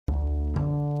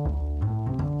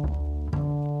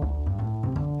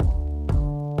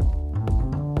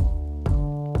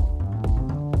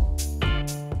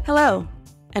Hello,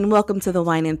 and welcome to the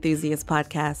Wine Enthusiast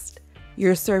Podcast,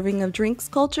 your serving of drinks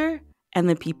culture and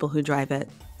the people who drive it.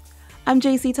 I'm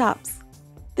JC Tops.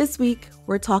 This week,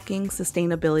 we're talking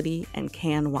sustainability and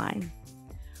canned wine.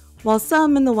 While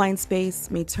some in the wine space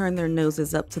may turn their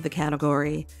noses up to the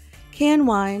category, canned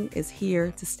wine is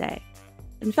here to stay.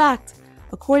 In fact,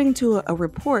 according to a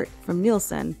report from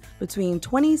Nielsen, between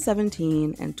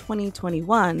 2017 and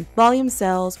 2021, volume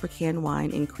sales for canned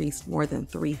wine increased more than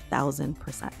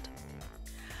 3,000%.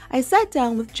 I sat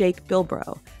down with Jake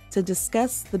Bilbro to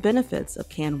discuss the benefits of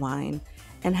canned wine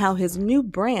and how his new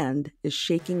brand is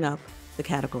shaking up the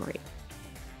category.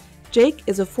 Jake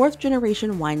is a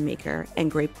fourth-generation winemaker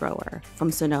and grape grower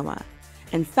from Sonoma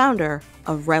and founder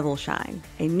of Revelshine,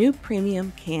 a new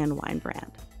premium canned wine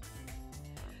brand.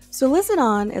 So listen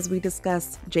on as we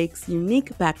discuss Jake's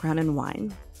unique background in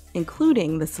wine,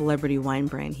 including the celebrity wine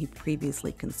brand he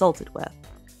previously consulted with,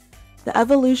 the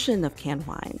evolution of canned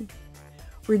wine,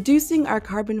 reducing our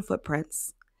carbon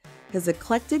footprints, his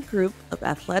eclectic group of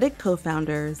athletic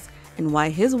co-founders, and why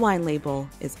his wine label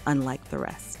is unlike the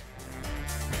rest.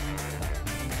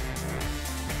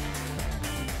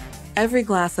 Every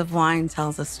glass of wine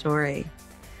tells a story.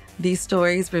 These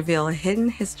stories reveal hidden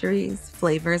histories,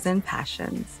 flavors, and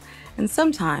passions, and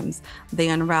sometimes they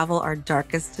unravel our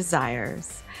darkest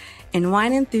desires. In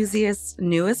Wine Enthusiast's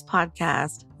newest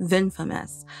podcast,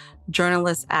 Vinfamous,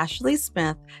 journalist Ashley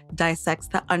Smith dissects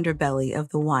the underbelly of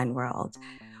the wine world.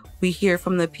 We hear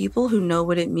from the people who know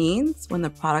what it means when the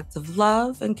products of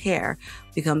love and care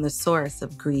become the source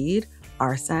of greed,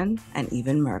 arson, and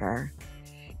even murder.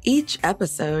 Each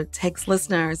episode takes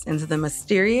listeners into the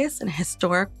mysterious and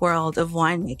historic world of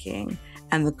winemaking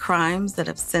and the crimes that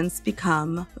have since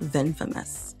become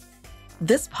vinfamous.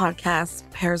 This podcast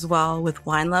pairs well with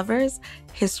wine lovers,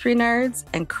 history nerds,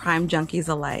 and crime junkies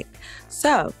alike.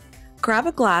 So, grab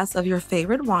a glass of your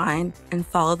favorite wine and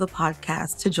follow the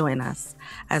podcast to join us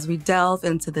as we delve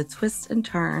into the twists and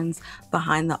turns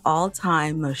behind the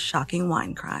all-time most shocking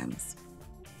wine crimes.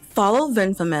 Follow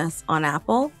Vinfamous on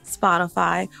Apple,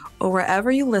 Spotify, or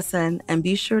wherever you listen, and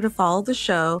be sure to follow the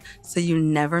show so you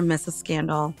never miss a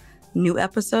scandal. New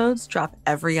episodes drop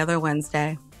every other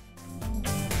Wednesday.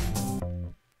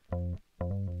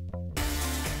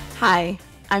 Hi,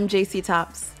 I'm JC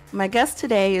Tops. My guest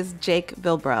today is Jake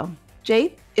Bilbro.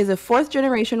 Jake is a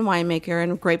fourth-generation winemaker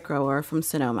and grape grower from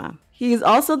Sonoma. He is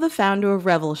also the founder of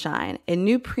Revelshine, a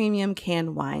new premium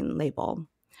canned wine label.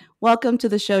 Welcome to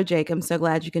the show, Jake. I'm so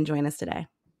glad you can join us today.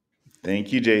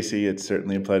 Thank you, JC. It's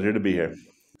certainly a pleasure to be here.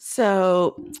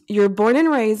 So you're born and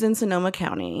raised in Sonoma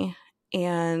County,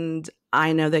 and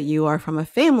I know that you are from a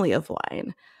family of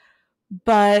wine.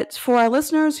 But for our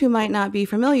listeners who might not be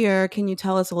familiar, can you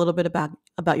tell us a little bit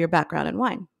about your background in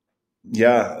wine?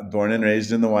 Yeah, born and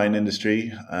raised in the wine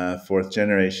industry, fourth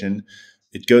generation.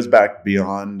 It goes back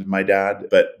beyond my dad,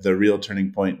 but the real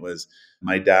turning point was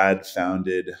my dad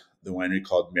founded the winery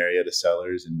called Marietta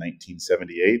Cellars in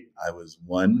 1978. I was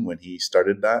one when he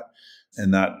started that.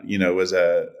 And that, was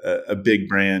a big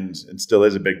brand and still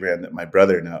is a big brand that my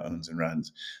brother now owns and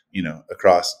runs,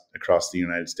 across the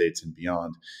United States and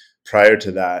beyond. Prior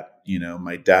to that,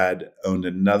 my dad owned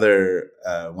another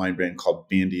wine brand called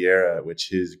Bandiera, which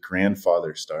his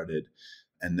grandfather started.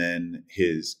 And then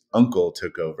his uncle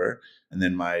took over. And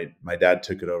then my dad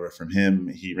took it over from him.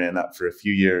 He ran that for a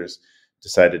few years,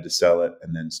 decided to sell it,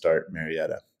 and then start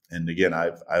Marietta. And again,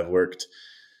 I've worked.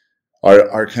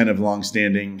 Our kind of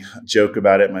longstanding joke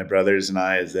about it, my brothers and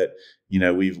I, is that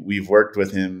we've worked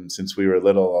with him since we were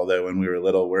little. Although when we were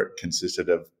little, work consisted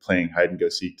of playing hide and go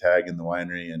seek tag in the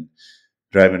winery and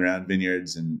driving around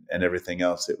vineyards and everything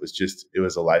else. It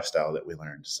was a lifestyle that we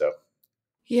learned. So.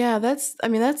 Yeah, that's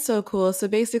so cool. So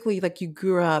basically, like, you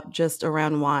grew up just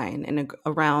around wine and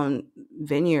around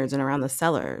vineyards and around the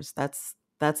cellars. That's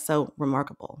so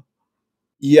remarkable.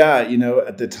 Yeah,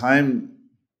 at the time,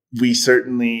 we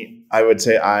certainly, I would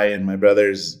say I and my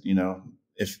brothers,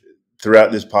 if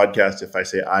throughout this podcast, if I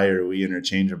say I or we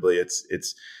interchangeably,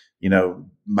 it's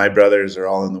my brothers are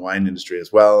all in the wine industry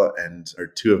as well. Or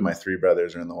two of my three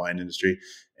brothers are in the wine industry.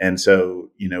 And so,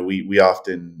 we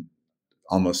often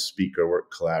almost speak or work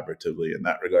collaboratively in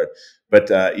that regard,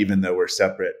 but even though we're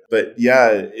separate. But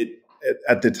yeah,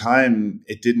 at the time,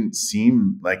 it didn't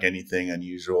seem like anything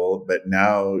unusual. But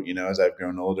now, as I've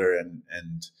grown older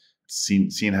and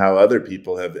seen how other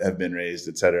people have been raised,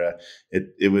 et cetera,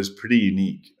 it was pretty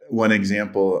unique. One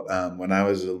example, when I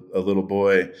was a little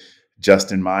boy,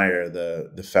 Justin Meyer,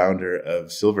 the founder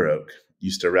of Silver Oak,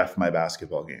 used to ref my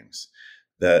basketball games.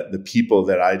 the people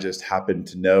that I just happened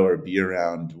to know or be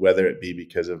around, whether it be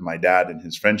because of my dad and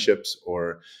his friendships,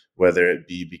 or whether it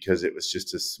be because it was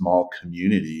just a small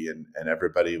community and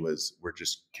everybody were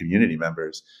just community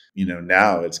members.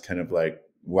 Now it's kind of like,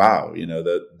 wow,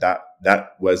 that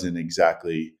wasn't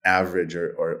exactly average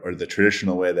or the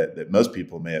traditional way that most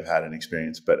people may have had an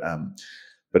experience. But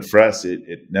for us,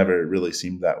 it never really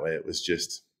seemed that way. It was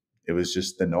just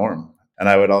the norm. And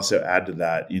I would also add to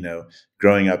that,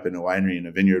 growing up in a winery and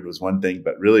a vineyard was one thing,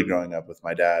 but really growing up with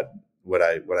my dad, what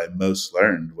I most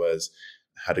learned was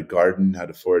how to garden, how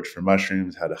to forage for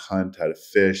mushrooms, how to hunt, how to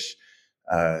fish,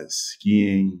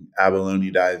 skiing, abalone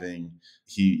diving.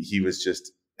 He was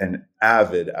just an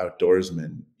avid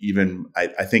outdoorsman. Even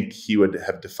I think he would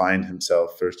have defined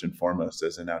himself first and foremost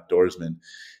as an outdoorsman.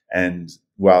 And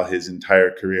while his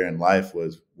entire career in life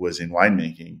was in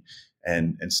winemaking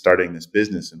and starting this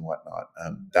business and whatnot,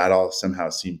 that all somehow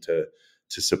seemed to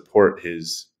support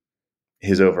his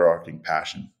overarching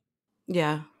passion.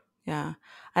 Yeah. Yeah.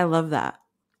 I love that.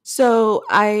 So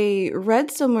I read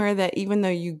somewhere that even though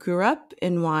you grew up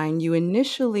in wine, you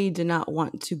initially did not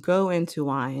want to go into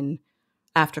wine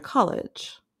after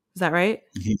college. Is that right?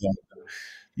 Yeah,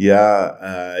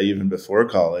 yeah, even before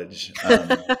college.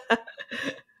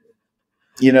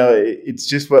 It's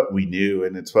just what we knew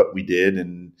and it's what we did.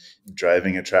 And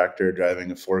driving a tractor,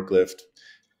 driving a forklift,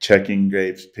 checking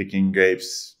grapes, picking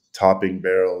grapes, topping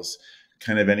barrels,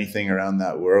 kind of anything around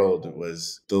that world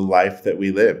was the life that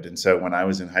we lived. And so when I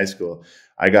was in high school,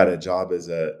 I got a job as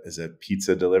a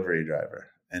pizza delivery driver.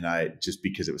 And I just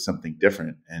because it was something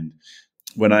different. And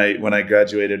when I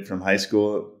graduated from high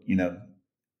school,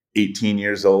 18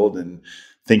 years old and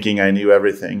thinking I knew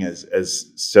everything,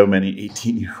 as so many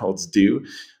 18-year-olds do.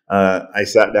 I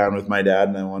sat down with my dad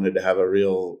and I wanted to have a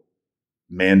real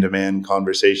man-to-man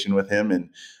conversation with him. And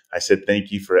I said,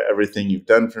 thank you for everything you've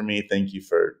done for me. Thank you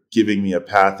for giving me a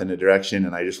path and a direction.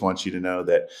 And I just want you to know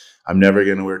that I'm never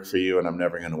going to work for you and I'm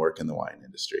never going to work in the wine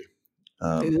industry.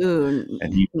 Ooh,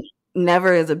 And he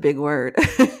never is a big word.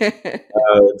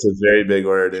 It's a very big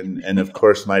word. And of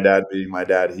course, my dad being my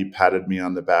dad, he patted me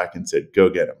on the back and said, go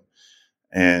get him.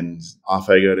 And off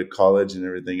I go to college and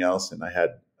everything else. And I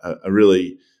had a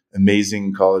really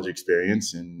amazing college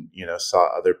experience and, saw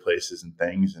other places and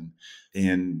things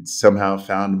and somehow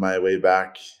found my way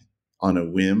back on a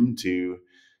whim to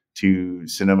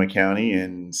Sonoma County.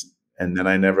 And then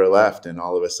I never left. And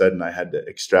all of a sudden I had to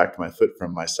extract my foot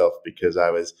from myself because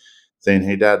I was saying,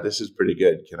 hey, Dad, this is pretty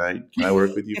good. Can I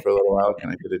work with you for a little while? Can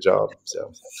I get a job?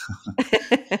 So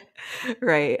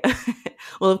Right.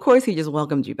 Well, of course, he just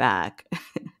welcomed you back.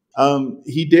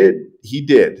 he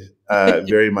did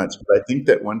very much. But I think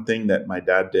that one thing that my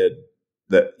dad did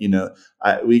that,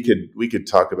 we could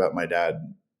talk about my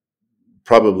dad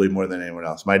probably more than anyone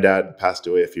else. My dad passed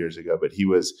away a few years ago, but he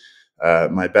was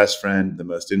my best friend, the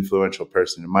most influential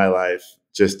person in my life,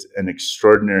 just an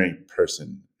extraordinary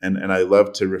person. And I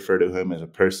love to refer to him as a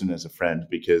person, as a friend,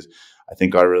 because I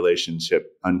think our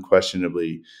relationship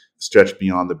unquestionably stretched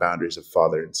beyond the boundaries of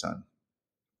father and son.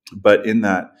 But in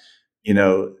that, you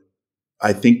know,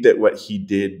 I think that what he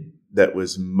did that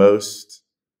was most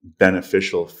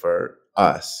beneficial for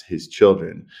us, his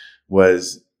children,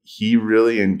 was he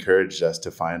really encouraged us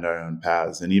to find our own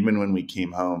paths. And even when we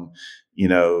came home, you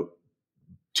know,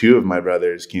 two of my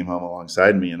brothers came home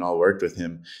alongside me and all worked with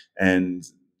him. And,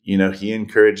 he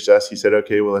encouraged us. He said,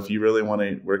 okay, well, if you really want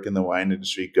to work in the wine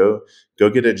industry, go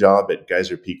get a job at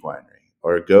Geyser Peak Winery,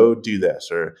 or go do this,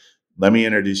 or let me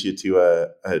introduce you to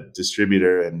a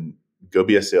distributor and go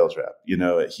be a sales rep.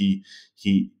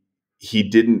 He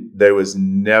didn't, there was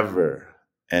never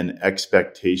an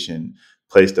expectation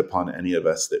placed upon any of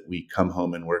us that we come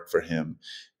home and work for him.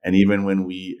 And even when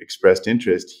we expressed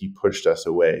interest, he pushed us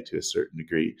away to a certain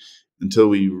degree until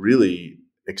we really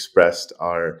expressed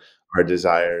our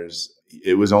desires.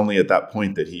 It was only at that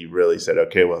point that he really said,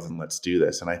 okay, well, then let's do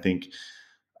this. And I think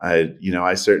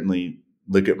I certainly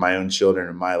look at my own children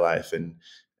in my life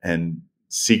and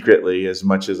secretly, as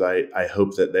much as I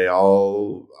hope that they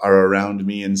all are around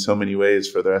me in so many ways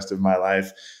for the rest of my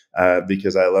life,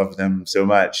 because I love them so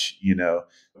much,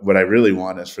 what I really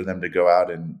want is for them to go out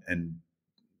and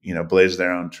blaze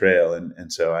their own trail.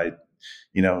 And so I,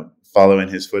 follow in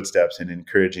his footsteps and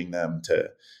encouraging them to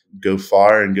go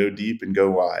far and go deep and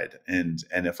go wide. And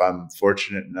if I'm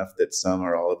fortunate enough that some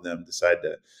or all of them decide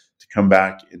to come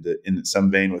back in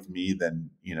some vein with me, then,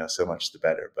 so much the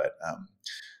better. But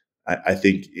I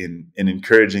think in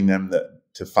encouraging them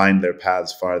to find their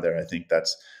paths farther, I think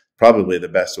that's probably the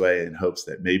best way, in hopes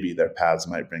that maybe their paths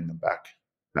might bring them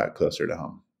back closer to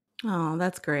home. Oh,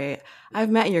 that's great. I've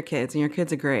met your kids and your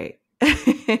kids are great.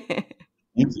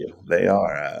 Thank you. They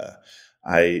are.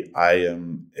 I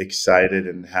am excited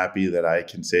and happy that I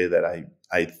can say that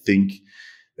I think,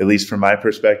 at least from my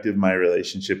perspective, my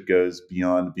relationship goes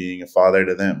beyond being a father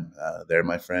to them. They're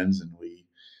my friends, and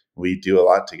we do a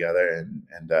lot together,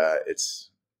 and it's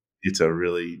a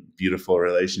really beautiful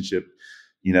relationship.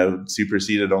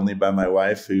 Superseded only by my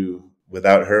wife, who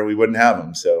without her we wouldn't have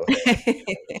them. So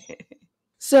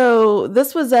So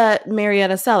this was at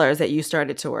Marietta Cellars that you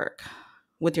started to work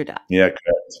with your dad. yeah,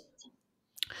 correct.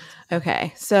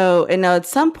 Okay. So, and now at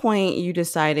some point you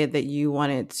decided that you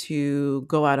wanted to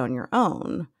go out on your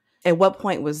own. At what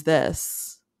point was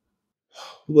this?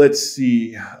 Let's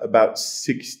see, about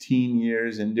 16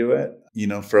 years into it.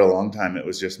 For a long time, it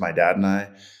was just my dad and I.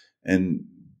 And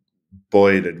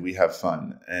boy, did we have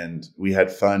fun. And we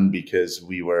had fun because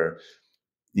we were,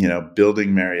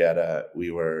 building Marietta. We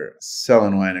were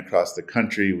selling wine across the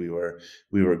country. We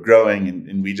were growing,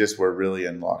 and we just were really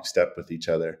in lockstep with each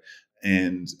other.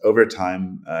 And over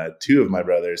time, two of my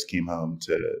brothers came home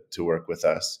to work with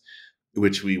us,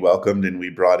 which we welcomed and we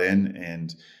brought in.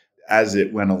 And as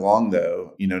it went along,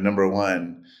 though, number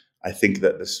one, I think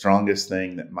that the strongest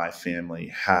thing that my family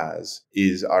has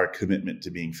is our commitment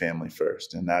to being family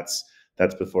first. And that's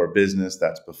before business.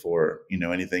 That's before,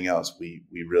 anything else. We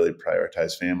really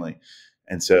prioritize family.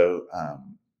 And so,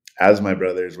 as my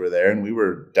brothers were there, and we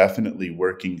were definitely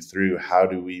working through how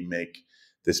do we make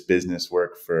this business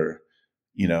work for,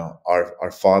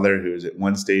 our father, who is at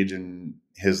one stage in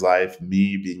his life,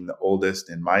 me being the oldest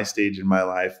in my stage in my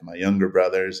life, my younger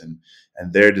brothers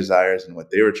and their desires and what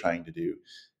they were trying to do.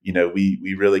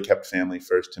 We really kept family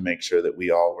first to make sure that we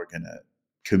all were going to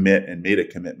commit and made a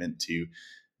commitment to,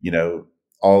 you know,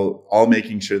 all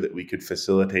making sure that we could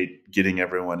facilitate getting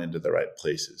everyone into the right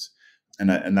places.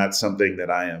 And that's something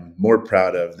that I am more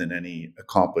proud of than any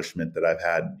accomplishment that I've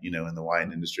had, in the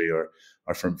wine industry or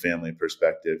from family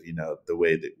perspective, the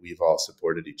way that we've all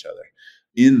supported each other.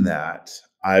 In that,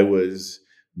 I was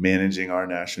managing our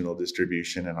national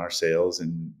distribution and our sales,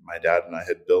 and my dad and I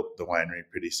had built the winery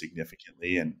pretty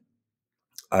significantly, and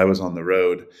I was on the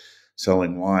road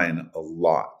selling wine a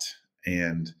lot.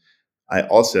 And I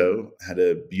also had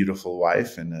a beautiful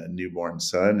wife and a newborn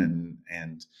son,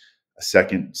 and a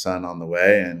second son on the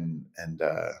way, and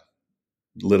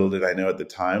little did I know at the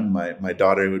time my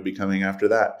daughter would be coming after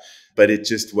that. But it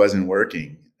just wasn't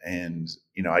working, and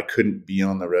I couldn't be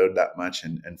on the road that much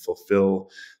and fulfill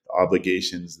the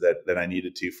obligations that I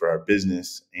needed to for our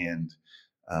business, and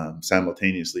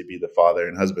simultaneously be the father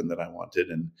and husband that I wanted.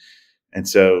 And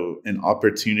so an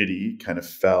opportunity kind of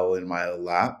fell in my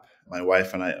lap. My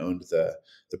wife and I owned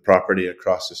the property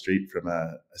across the street from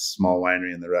a small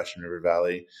winery in the Russian River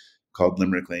Valley called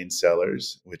Limerick Lane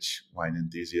Cellars, which Wine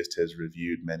Enthusiast has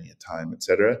reviewed many a time, et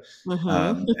cetera. Mm-hmm.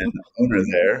 And the owner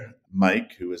there,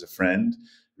 Mike, who was a friend,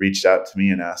 reached out to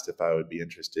me and asked if I would be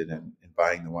interested in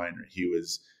buying the winery. He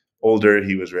was older.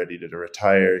 He was ready to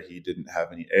retire. He didn't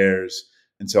have any heirs.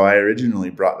 And so I originally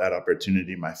brought that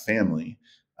opportunity to my family.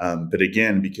 But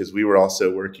again, because we were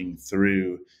also working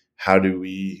through how do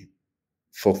we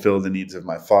fulfill the needs of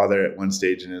my father at one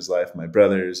stage in his life, my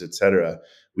brothers, et cetera,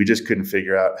 we just couldn't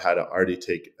figure out how to already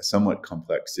take a somewhat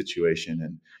complex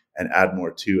situation and add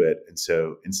more to it. And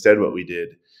so instead, what we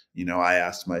did, I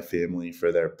asked my family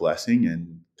for their blessing,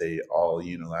 and they all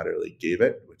unilaterally gave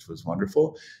it, which was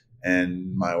wonderful.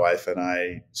 And my wife and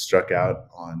I struck out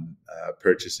on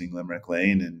purchasing Limerick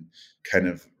Lane and kind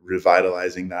of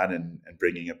revitalizing that and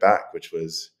bringing it back, which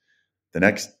was the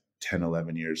next 10,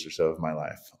 11 years or so of my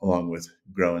life, along with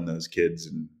growing those kids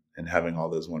and having all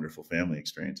those wonderful family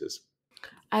experiences.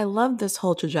 I love this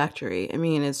whole trajectory. I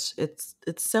mean, it's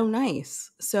so nice.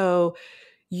 So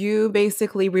you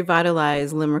basically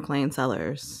revitalize Limerick Lane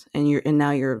Cellars, and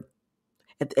now you're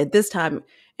at this time,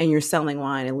 and you're selling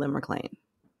wine in Limerick Lane.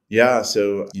 Yeah.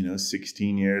 So,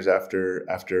 16 years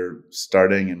after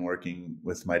starting and working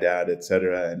with my dad, et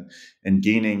cetera, and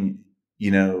gaining,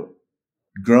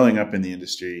 growing up in the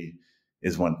industry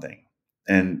is one thing.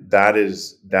 And that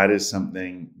is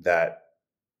something that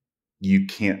you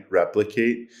can't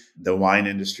replicate. The wine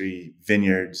industry,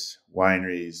 vineyards,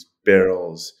 wineries,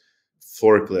 barrels,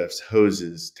 forklifts,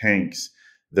 hoses, tanks,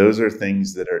 those are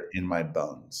things that are in my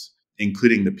bones,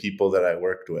 including the people that I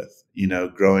worked with.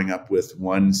 Growing up with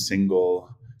one single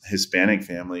Hispanic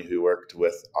family who worked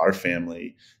with our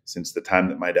family since the time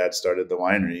that my dad started the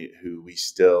winery, who we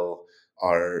still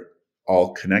are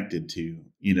all connected to,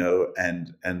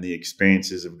 and the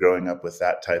experiences of growing up with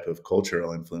that type of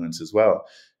cultural influence as well.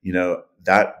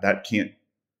 That can't,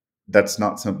 that's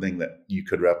not something that you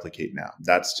could replicate now.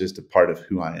 That's just a part of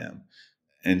who I am.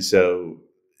 And so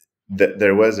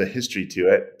there was a history to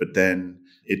it, but then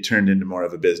it turned into more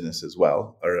of a business as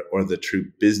well, or the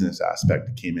true business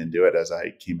aspect came into it as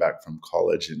I came back from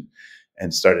college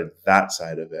and started that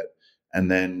side of it.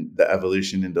 And then the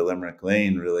evolution into Limerick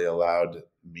Lane really allowed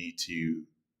me to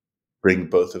bring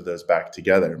both of those back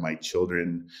together. My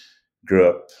children grew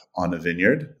up on a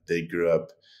vineyard. They grew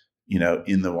up,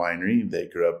 in the winery. They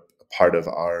grew up a part of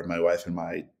my wife and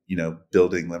my,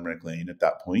 building Limerick Lane at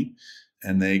that point.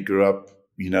 And they grew up,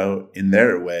 in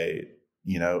their way,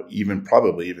 even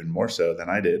probably even more so than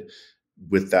I did,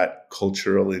 with that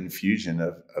cultural infusion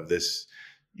of this,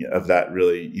 of that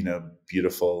really,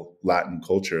 beautiful Latin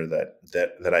culture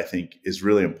that I think is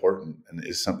really important and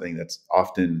is something that's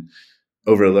often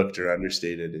overlooked or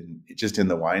understated, and just in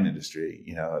the wine industry.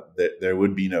 That there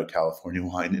would be no California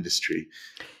wine industry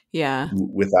Yeah.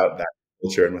 without that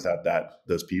culture and without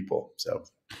those people. So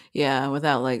Yeah,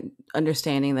 without like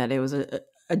understanding that it was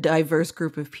a diverse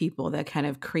group of people that kind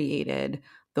of created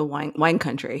the wine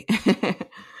country.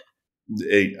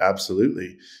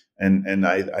 absolutely. And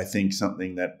I think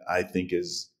something that I think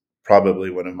is probably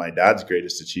one of my dad's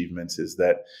greatest achievements is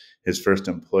that his first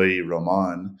employee,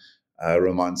 Roman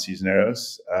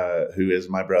Cisneros, who is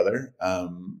my brother,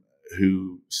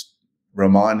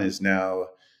 Roman is now,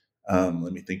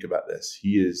 let me think about this.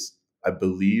 He is, I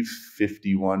believe,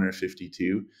 51 or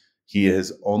 52. He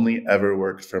has only ever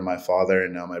worked for my father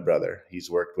and now my brother. He's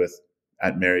worked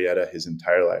at Marietta his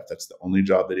entire life. That's the only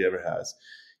job that he ever has.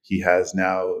 He has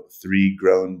now 3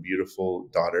 grown, beautiful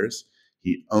daughters.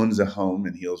 He owns a home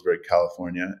in Healdsburg,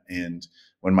 California. And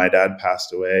when my dad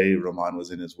passed away, Roman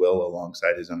was in his will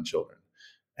alongside his own children.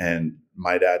 And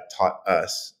my dad taught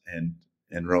us, and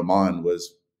Roman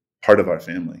was part of our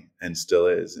family and still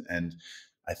is. And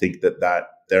I think that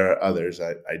there are others.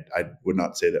 I would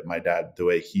not say that my dad, the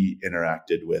way he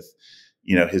interacted with,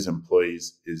 his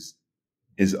employees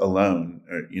is alone,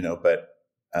 or,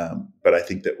 but I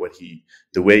think that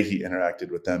the way he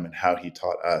interacted with them and how he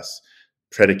taught us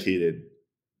predicated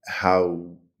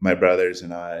how my brothers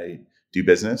and I do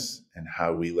business and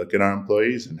how we look at our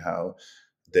employees and how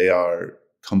they are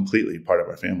completely part of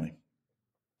our family.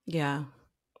 Yeah,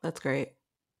 that's great.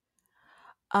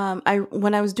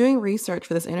 When I was doing research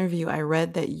for this interview, I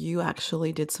read that you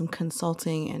actually did some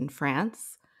consulting in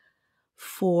France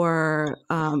for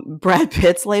Brad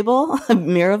Pitt's label,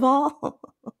 Miraval.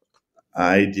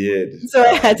 I did. So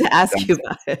I had to ask you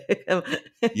about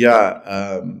it.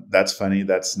 Yeah, that's funny.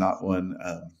 That's not one.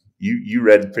 You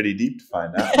read pretty deep to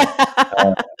find that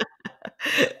one. Uh,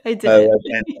 I did.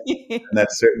 and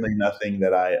that's certainly nothing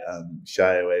that I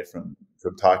shy away from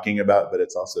talking about, but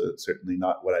it's also certainly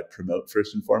not what I promote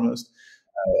first and foremost.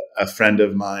 A friend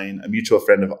of mine, a mutual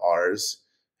friend of ours,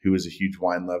 who was a huge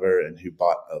wine lover and who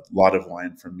bought a lot of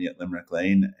wine from me at Limerick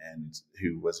Lane, and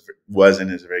who was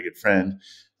and is a very good friend,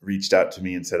 reached out to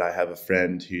me and said, "I have a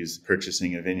friend who's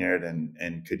purchasing a vineyard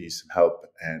and could use some help,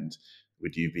 and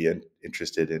would you be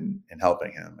interested in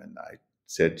helping him?" And I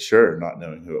said, "Sure," not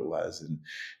knowing who it was.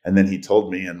 And then he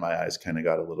told me, and my eyes kind of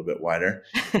got a little bit wider.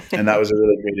 And that was a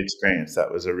really great experience.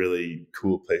 That was a really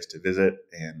cool place to visit,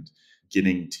 and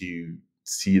getting to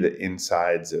see the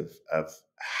insides of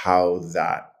how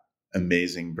that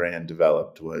amazing brand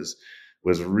developed was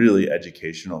really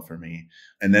educational for me.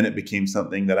 And then it became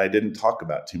something that I didn't talk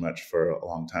about too much for a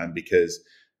long time, because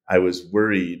I was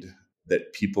worried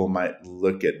that people might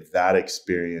look at that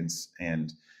experience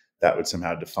and that would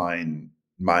somehow define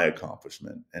my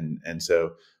accomplishment. And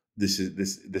so this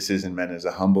isn't meant as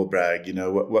a humble brag.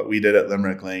 What we did at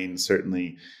Limerick Lane,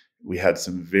 certainly we had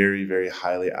some very, very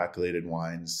highly accoladed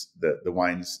wines. The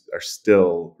wines are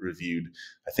still reviewed.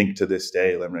 I think to this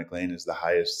day, Limerick Lane is the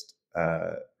highest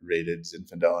rated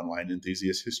Zinfandel in wine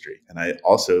enthusiast history. And I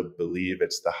also believe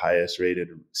it's the highest rated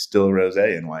still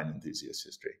rosé in wine enthusiast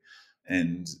history.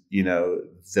 And,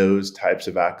 those types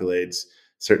of accolades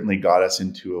certainly got us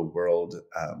into a world,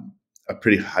 a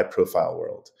pretty high profile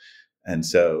world. And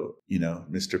so,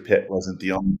 Mr. Pitt wasn't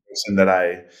the only person that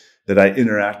I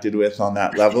interacted with on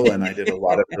that level. And I did a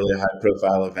lot of really high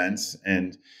profile events,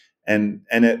 and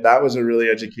that was a really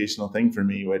educational thing for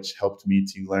me, which helped me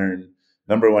to learn,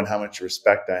 number one, how much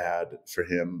respect I had for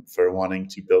him for wanting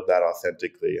to build that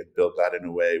authentically and build that in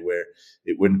a way where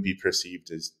it wouldn't be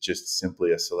perceived as just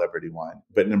simply a celebrity wine.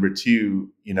 But number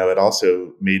two, it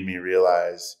also made me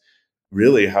realize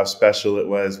really how special it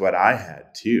was what I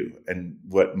had too, and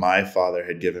what my father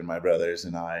had given my brothers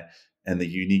and I, and the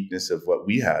uniqueness of what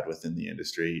we had within the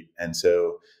industry. And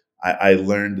so I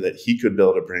learned that he could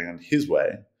build a brand his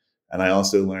way. And I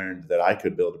also learned that I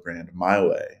could build a brand my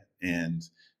way. And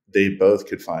they both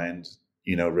could find,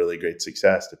 really great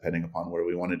success depending upon where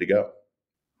we wanted to go.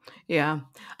 Yeah,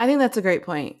 I think that's a great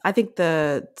point. I think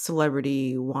the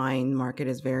celebrity wine market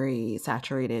is very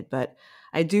saturated, but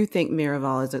I do think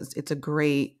Miraval it's a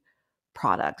great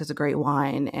product. It's a great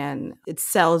wine and it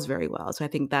sells very well. So I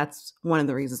think that's one of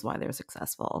the reasons why they're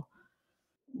successful.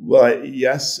 Well,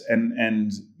 yes,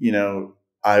 and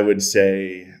I would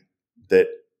say that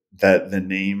the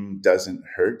name doesn't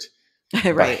hurt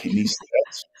by Right. any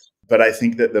stretch, but I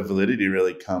think that the validity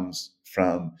really comes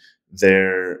from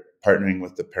their partnering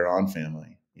with the Perron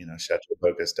family. Chateau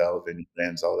Pocastel, Vineyard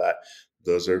Brands, all that.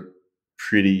 Those are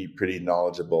pretty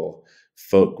knowledgeable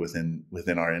folk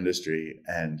within our industry,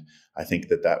 and I think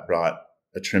that brought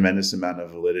a tremendous amount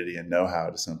of validity and know-how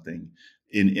to something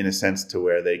in a sense to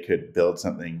where they could build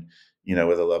something,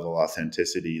 with a level of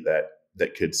authenticity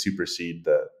that could supersede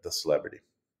the celebrity.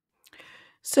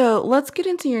 So let's get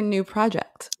into your new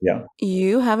project. Yeah.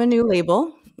 You have a new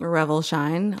label,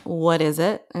 Revelshine. What is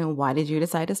it and why did you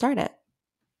decide to start it?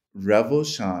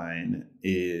 Revelshine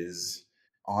is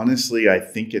honestly, I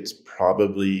think it's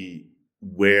probably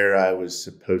where I was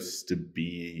supposed to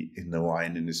be in the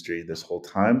wine industry this whole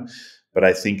time. But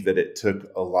I think that it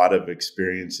took a lot of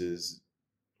experiences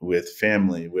with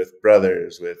family, with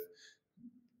brothers, with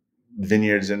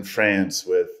vineyards in France,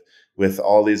 with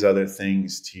all these other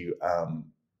things to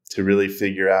really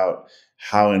figure out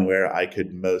how and where I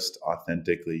could most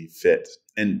authentically fit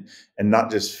and not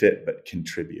just fit but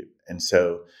contribute. And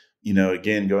so,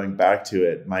 again, going back to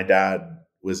it, my dad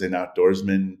was an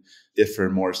outdoorsman, if or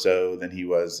more so than he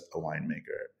was a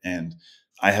winemaker. And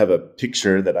I have a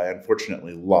picture that I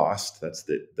unfortunately lost. That's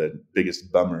the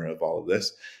biggest bummer of all of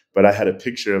this. But I had a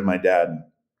picture of my dad.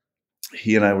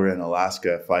 He and I were in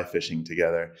Alaska fly fishing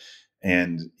together,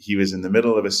 and he was in the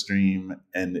middle of a stream,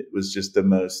 and it was just the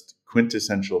most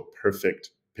quintessential perfect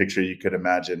picture you could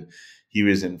imagine. He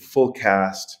was in full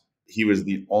cast. He was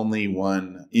the only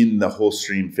one in the whole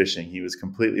stream fishing. He was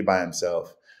completely by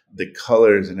himself. The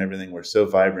colors and everything were so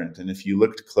vibrant. And if you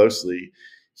looked closely,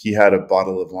 he had a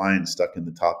bottle of wine stuck in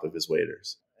the top of his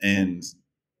waders. And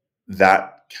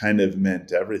that kind of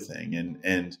meant everything.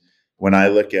 And when I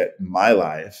look at my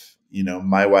life,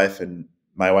 my wife and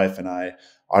I,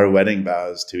 our wedding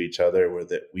vows to each other were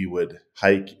that we would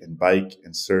hike and bike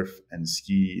and surf and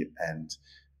ski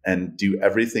and do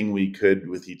everything we could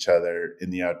with each other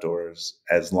in the outdoors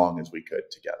as long as we could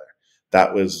together.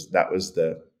 That was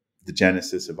the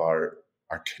genesis of our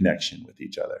connection with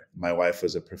each other. My wife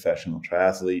was a professional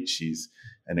triathlete. She's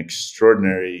an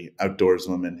extraordinary outdoors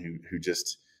woman who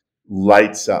just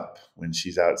lights up when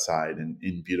she's outside and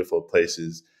in beautiful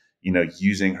places,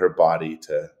 using her body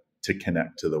to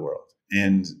connect to the world.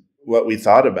 And what we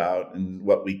thought about and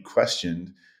what we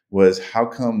questioned was how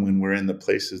come when we're in the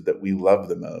places that we love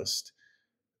the most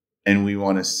and we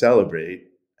want to celebrate,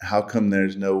 how come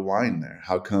there's no wine there?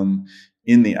 How come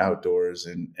in the outdoors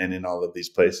and in all of these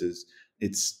places,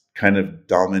 it's kind of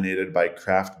dominated by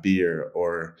craft beer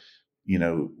or,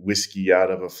 whiskey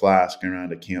out of a flask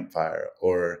around a campfire,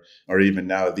 or even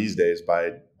now these days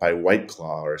by White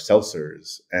Claw or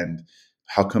seltzers. And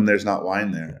how come there's not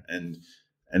wine there?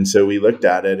 And so we looked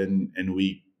at it and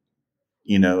we,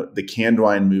 the canned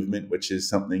wine movement, which is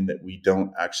something that we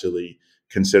don't actually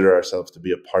consider ourselves to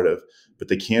be a part of, but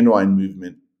the canned wine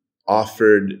movement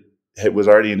offered, it was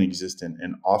already in existence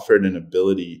and offered an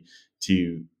ability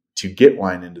to get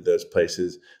wine into those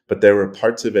places. But there were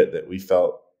parts of it that we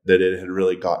felt that it had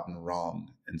really gotten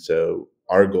wrong. And so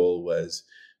our goal was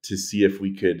to see if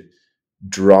we could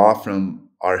draw from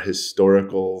my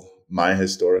historical,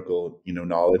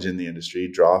 knowledge in the industry,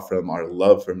 draw from our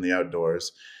love from the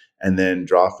outdoors, and then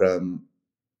draw from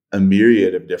a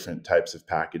myriad of different types of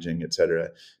packaging, et cetera,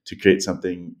 to create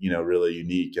something, really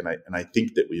unique. And I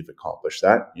think that we've accomplished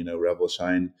that.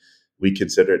 Revelshine, we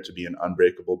consider it to be an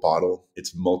unbreakable bottle.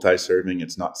 It's multi-serving.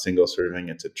 It's not single serving.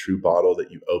 It's a true bottle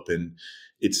that you open.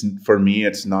 For me,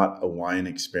 it's not a wine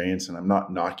experience, and I'm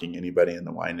not knocking anybody in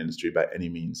the wine industry by any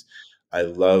means. I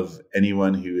love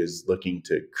anyone who is looking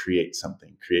to create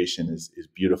something. Creation is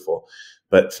beautiful.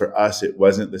 But for us, it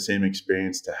wasn't the same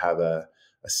experience to have a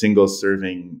single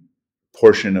serving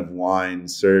portion of wine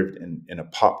served in a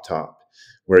pop top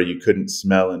where you couldn't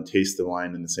smell and taste the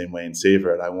wine in the same way and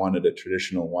savor it. I wanted a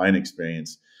traditional wine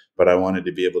experience, but I wanted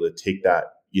to be able to take that,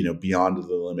 beyond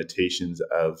the limitations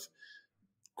of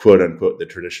quote unquote the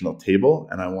traditional table.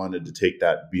 And I wanted to take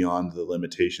that beyond the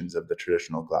limitations of the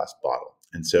traditional glass bottle.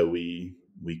 And so we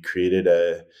created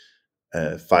a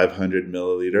 500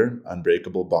 milliliter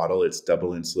unbreakable bottle. It's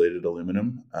double insulated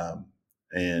aluminum.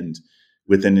 And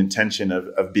with an intention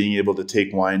of being able to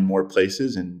take wine more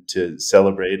places and to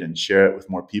celebrate and share it with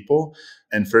more people.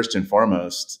 And first and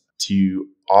foremost, to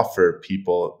offer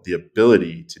people the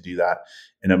ability to do that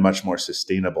in a much more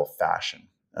sustainable fashion,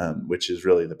 which is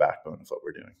really the backbone of what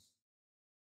we're doing.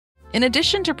 In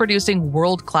addition to producing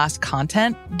world-class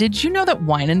content, did you know that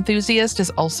Wine Enthusiast is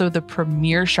also the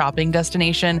premier shopping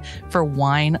destination for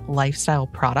wine lifestyle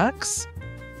products?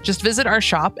 Just visit our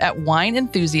shop at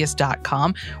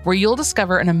wineenthusiast.com, where you'll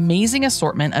discover an amazing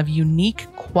assortment of unique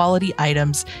quality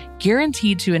items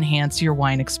guaranteed to enhance your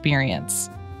wine experience.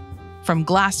 From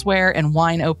glassware and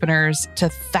wine openers to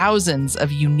thousands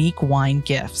of unique wine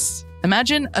gifts.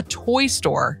 Imagine a toy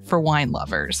store for wine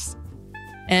lovers.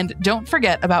 And don't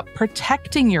forget about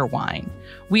protecting your wine.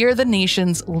 We are the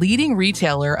nation's leading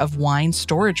retailer of wine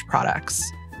storage products.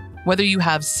 Whether you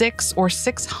have 6 or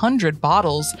 600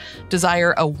 bottles,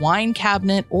 desire a wine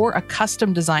cabinet, or a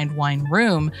custom-designed wine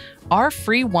room, our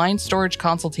free wine storage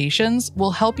consultations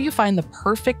will help you find the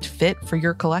perfect fit for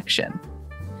your collection.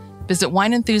 Visit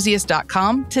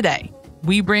wineenthusiast.com today.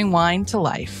 We bring wine to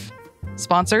life.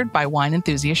 Sponsored by Wine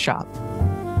Enthusiast Shop.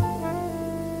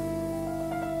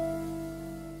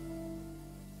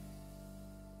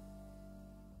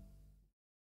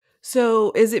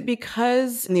 So is it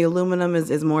because the aluminum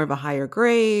is more of a higher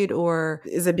grade, or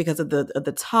is it because of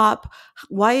the top?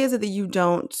 Why is it that you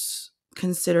don't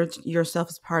consider yourself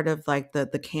as part of like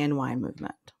the canned wine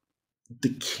movement?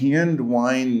 The canned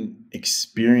wine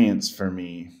experience for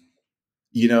me,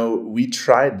 we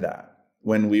tried that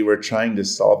when we were trying to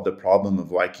solve the problem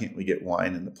of why can't we get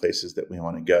wine in the places that we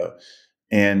want to go.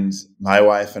 And my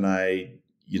wife and I,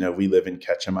 we live in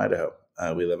Ketchum, Idaho.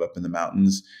 We live up in the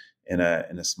mountains in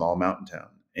a small mountain town.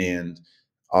 And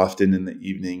often in the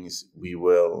evenings, we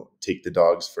will take the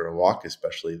dogs for a walk,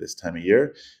 especially this time of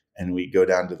year. And we go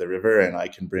down to the river, and I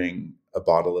can bring a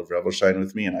bottle of Revelshine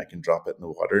with me, and I can drop it in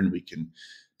the water, and we can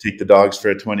take the dogs for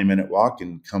a 20-minute walk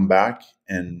and come back,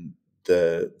 and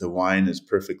the wine is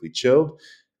perfectly chilled.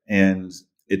 And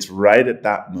it's right at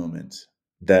that moment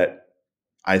that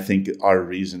I think our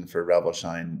reason for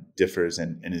Revelshine differs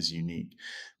and is unique,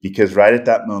 because right at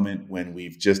that moment when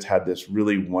we've just had this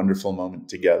really wonderful moment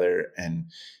together, and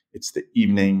it's the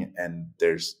evening and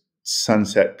there's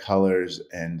sunset colors,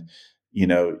 and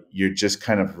you're just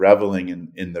kind of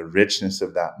reveling in the richness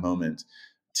of that moment,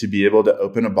 to be able to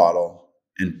open a bottle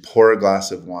and pour a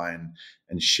glass of wine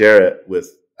and share it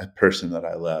with a person that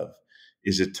I love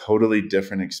is a totally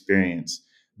different experience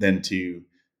than to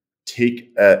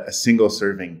take a single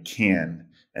serving can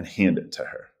and hand it to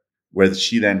her, where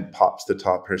she then pops the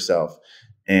top herself.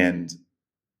 And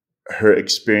her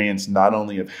experience, not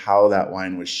only of how that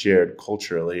wine was shared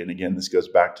culturally, and again, this goes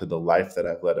back to the life that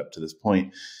I've led up to this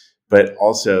point, but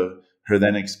also her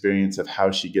then experience of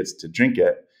how she gets to drink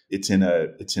it. It's in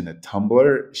a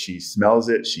tumbler. She smells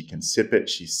it. She can sip it.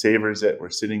 She savors it. We're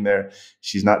sitting there.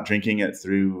 She's not drinking it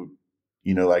through,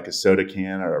 like a soda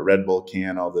can or a Red Bull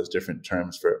can, all those different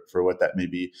terms for what that may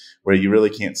be, where you really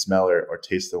can't smell or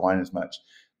taste the wine as much.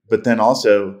 But then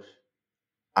also,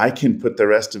 I can put the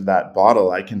rest of that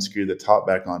bottle, I can screw the top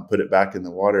back on, put it back in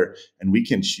the water, and we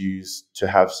can choose to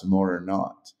have some more or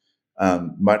not.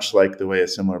 Much like the way a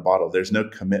similar bottle, there's no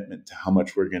commitment to how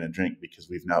much we're going to drink because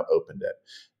we've now opened it.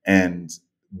 And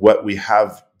what we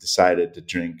have decided to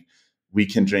drink, we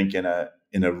can drink in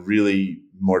a really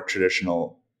more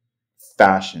traditional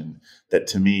fashion that,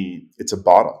 to me, it's a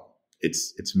bottle.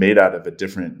 It's made out of a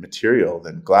different material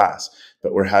than glass,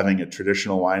 but we're having a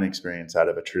traditional wine experience out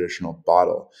of a traditional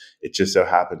bottle. It just so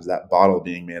happens that bottle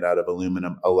being made out of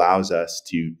aluminum allows us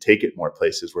to take it more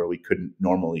places where we couldn't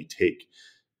normally take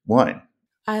wine.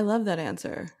 I love that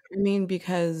answer. I mean,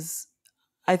 because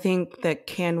I think that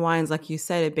canned wines, like you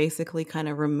said, it basically kind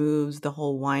of removes the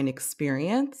whole wine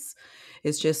experience.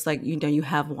 It's just like, you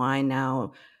have wine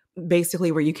now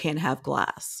basically where you can't have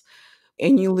glass,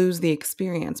 and you lose the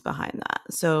experience behind that.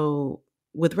 So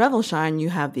with Revelshine, you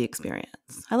have the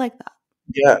experience. I like that.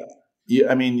 Yeah.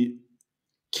 I mean,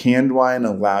 canned wine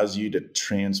allows you to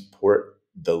transport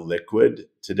the liquid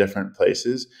to different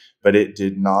places, but it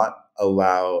did not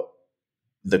allow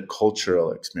the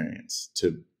cultural experience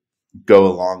to go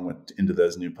along with into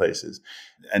those new places.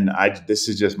 And this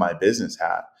is just my business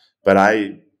hat, but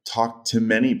I talked to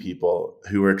many people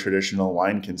who are traditional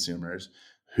wine consumers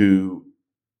who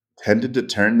tended to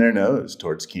turn their nose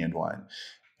towards canned wine.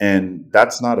 And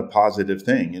that's not a positive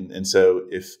thing. And so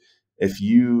if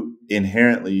you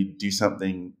inherently do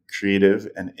something creative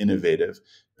and innovative,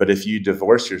 but if you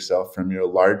divorce yourself from your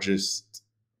largest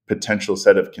potential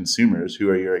set of consumers, who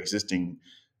are your existing,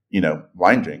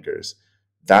 wine drinkers,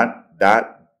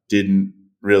 that didn't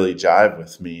really jive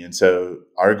with me. And so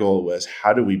our goal was,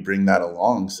 how do we bring that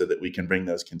along so that we can bring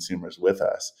those consumers with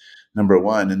us? Number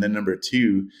one. And then number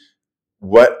two,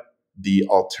 what the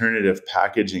alternative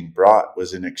packaging brought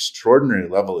was an extraordinary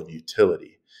level of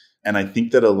utility. And I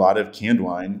think that a lot of canned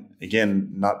wine, again,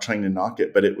 not trying to knock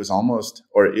it, but it was almost,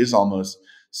 or is almost,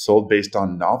 sold based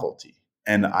on novelty.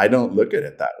 And I don't look at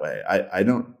it that way.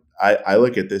 I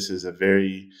look at this as a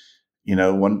very,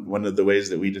 one of the ways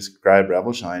that we describe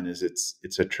Revelshine is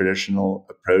it's a traditional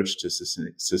approach to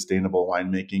sustainable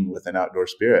winemaking with an outdoor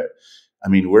spirit. I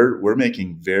mean, we're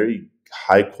making very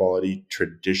high quality,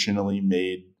 traditionally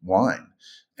made wine,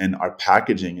 and our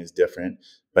packaging is different.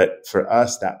 But for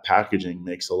us, that packaging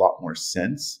makes a lot more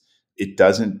sense. It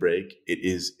doesn't break. It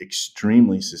is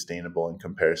extremely sustainable in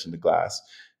comparison to glass,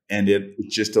 and it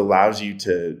just allows you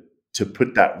to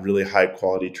put that really high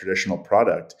quality traditional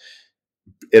product.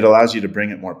 It allows you to bring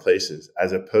it more places,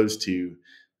 as opposed to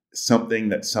something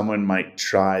that someone might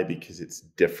try because it's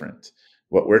different.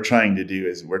 What we're trying to do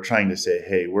is we're trying to say,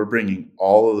 hey, we're bringing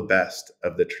all of the best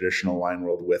of the traditional wine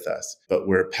world with us, but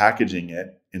we're packaging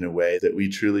it in a way that we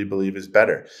truly believe is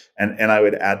better. And I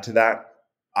would add to that,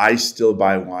 I still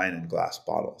buy wine in glass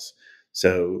bottles.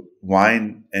 So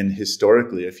wine, and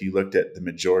historically, if you looked at the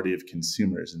majority of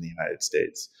consumers in the United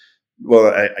States,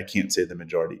 well, I can't say the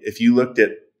majority. If you looked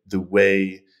at the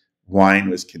way wine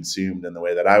was consumed and the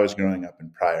way that I was growing up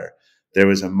and prior, there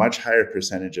was a much higher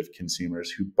percentage of consumers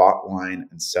who bought wine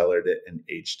and cellared it and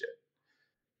aged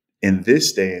it. In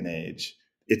this day and age,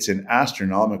 it's an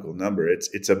astronomical number.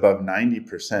 It's above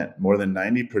 90%. More than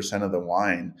 90% of the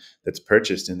wine that's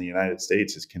purchased in the United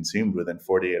States is consumed within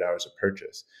 48 hours of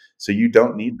purchase. So you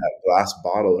don't need that glass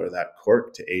bottle or that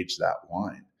cork to age that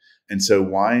wine. And so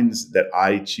wines that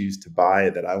I choose to buy,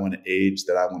 that I want to age,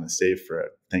 that I want to save for a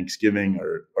Thanksgiving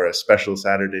or a special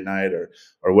Saturday night or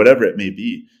whatever it may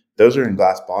be, those are in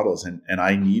glass bottles. And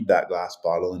I need that glass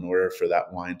bottle in order for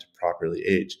that wine to properly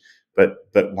age. But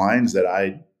wines that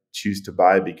I choose to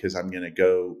buy because I'm going to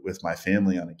go with my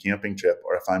family on a camping trip,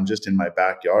 or if I'm just in my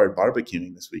backyard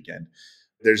barbecuing this weekend,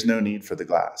 there's no need for the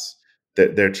glass.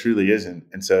 There truly isn't.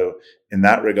 And so in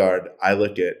that regard, I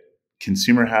look at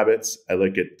consumer habits, I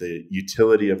look at the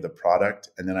utility of the product,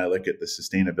 and then I look at the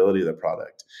sustainability of the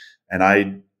product. And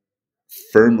I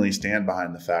firmly stand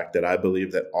behind the fact that I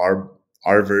believe that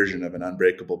our version of an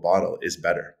unbreakable bottle is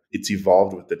better. It's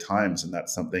evolved with the times, and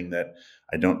that's something that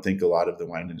I don't think a lot of the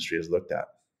wine industry has looked at.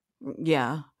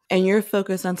 Yeah. And your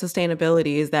focus on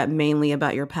sustainability, is that mainly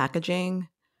about your packaging?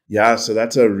 Yeah, so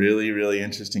that's a really, really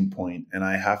interesting point. And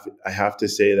I have to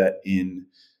say that in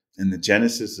the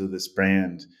genesis of this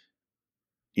brand,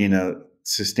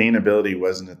 sustainability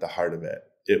wasn't at the heart of it.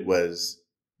 It was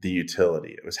the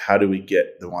utility. It was, how do we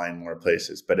get the wine more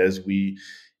places? But as we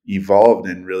evolved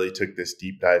and really took this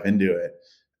deep dive into it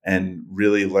and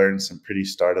really learned some pretty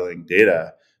startling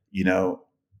data,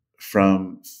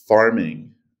 from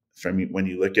farming, from when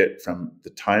you look at from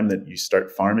the time that you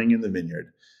start farming in the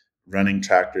vineyard, running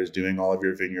tractors, doing all of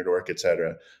your vineyard work, et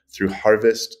cetera, through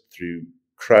harvest, through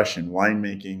crush and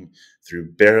winemaking,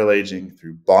 through barrel aging,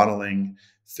 through bottling,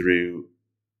 through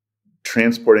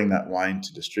transporting that wine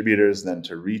to distributors, then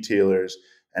to retailers,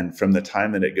 and from the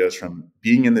time that it goes from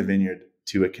being in the vineyard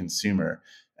to a consumer.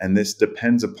 And this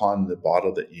depends upon the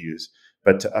bottle that you use,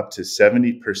 but to up to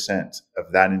 70%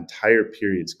 of that entire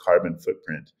period's carbon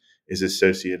footprint is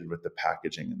associated with the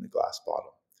packaging in the glass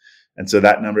bottle. And so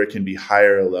that number can be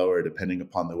higher or lower depending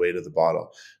upon the weight of the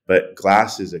bottle. But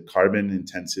glass is a carbon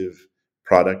intensive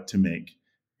product to make,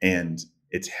 and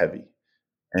it's heavy.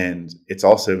 And it's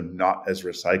also not as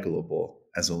recyclable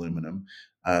as aluminum.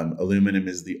 Aluminum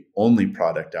is the only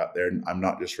product out there, and I'm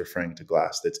not just referring to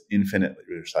glass, that's infinitely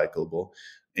recyclable.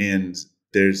 And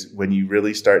when you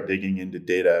really start digging into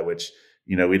data, which,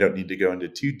 we don't need to go into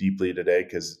too deeply today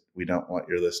because we don't want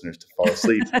your listeners to fall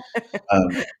asleep.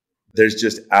 There's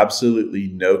just absolutely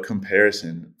no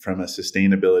comparison from a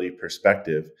sustainability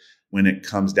perspective when it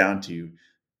comes down to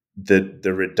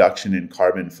the reduction in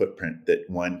carbon footprint that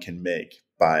one can make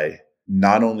by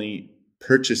not only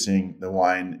purchasing the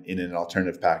wine in an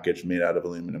alternative package made out of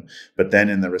aluminum, but then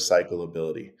in the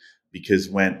recyclability. Because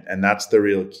and that's the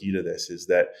real key to this, is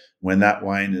that when that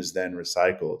wine is then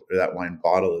recycled, or that wine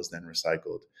bottle is then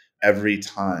recycled, every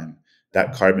time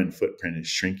that carbon footprint is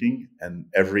shrinking, and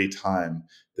every time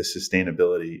the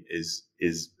sustainability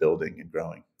is building and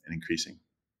growing and increasing.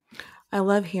 I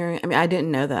love hearing, I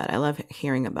didn't know that. I love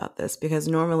hearing about this because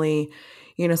normally,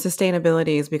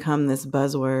 sustainability has become this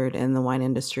buzzword in the wine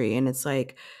industry. And it's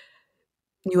like,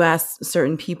 you ask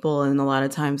certain people and a lot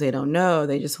of times they don't know.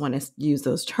 They just want to use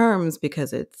those terms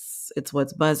because it's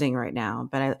what's buzzing right now.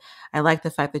 But I like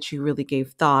the fact that you really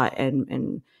gave thought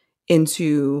and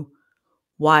into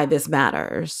why this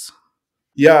matters.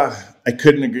 Yeah, I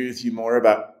couldn't agree with you more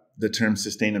about the term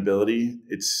sustainability.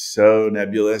 It's so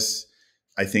nebulous.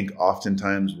 I think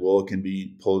oftentimes wool can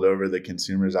be pulled over the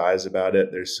consumer's eyes about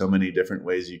it. There's so many different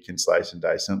ways you can slice and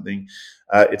dice something.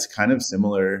 It's kind of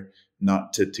similar,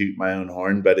 not to toot my own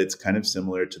horn, but it's kind of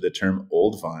similar to the term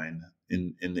old vine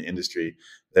in the industry.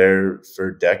 There,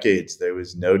 for decades, there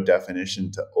was no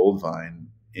definition to old vine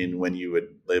in when you would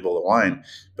label a wine.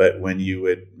 But when you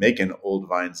would make an old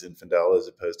vine Zinfandel as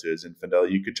opposed to a Zinfandel,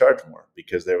 you could charge more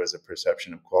because there was a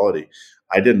perception of quality.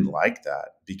 I didn't like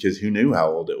that because who knew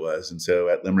how old it was? And so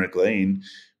at Limerick Lane,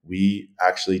 we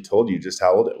actually told you just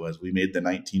how old it was. We made the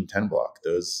 1910 block.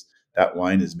 That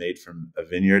wine is made from a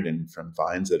vineyard and from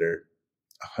vines that are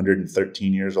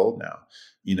 113 years old now,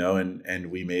 and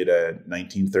we made a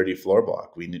 1930 floor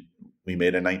block. We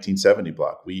made a 1970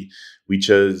 block. We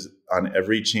chose on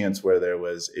every chance where there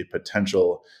was a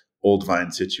potential old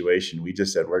vine situation. We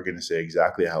just said, we're going to say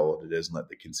exactly how old it is and let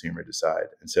the consumer decide.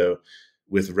 And so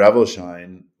with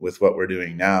Revelshine, with what we're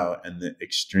doing now and the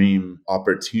extreme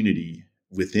opportunity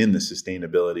within the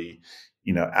sustainability,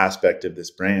 aspect of this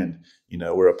brand,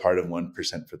 we're a part of 1%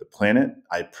 for the planet.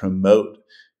 I promote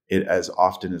it as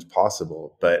often as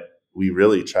possible, but we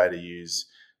really try to use,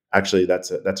 actually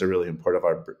that's a really important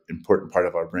part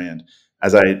of our brand.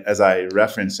 As I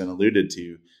referenced and alluded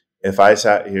to, if I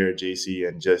sat here, JC,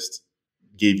 and just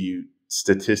gave you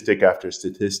statistic after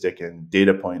statistic and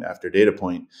data point after data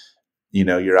point,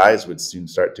 your eyes would soon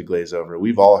start to glaze over.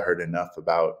 We've all heard enough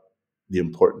about the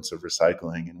importance of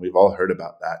recycling, and we've all heard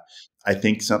about that. I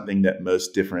think something that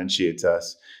most differentiates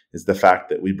us is the fact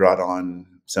that we brought on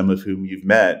some of whom you've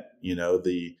met,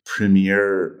 the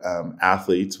premier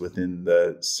athletes within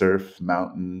the surf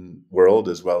mountain world,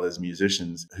 as well as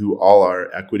musicians who all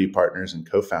are equity partners and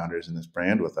co-founders in this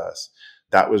brand with us.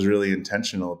 That was really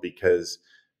intentional because,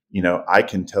 I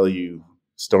can tell you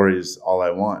stories all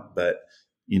I want, but,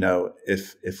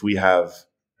 if we have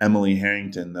Emily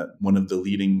Harrington, one of the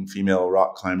leading female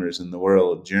rock climbers in the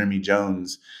world, Jeremy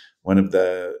Jones, one of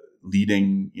the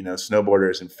leading,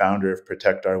 snowboarders and founder of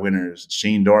Protect Our Winners,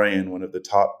 Shane Dorian, one of the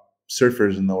top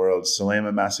surfers in the world,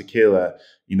 Salema Masekela,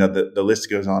 the list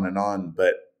goes on.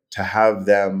 But to have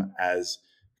them as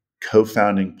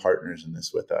co-founding partners in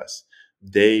this with us,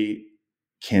 they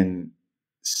can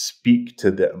speak to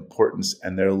the importance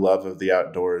and their love of the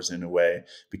outdoors in a way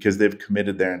because they've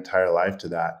committed their entire life to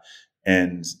that.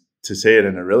 And to say it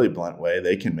in a really blunt way,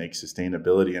 they can make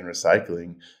sustainability and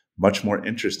recycling much more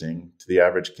interesting to the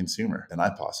average consumer than I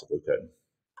possibly could.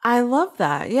 I love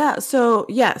that. Yeah. So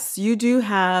yes, you do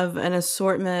have an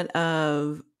assortment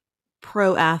of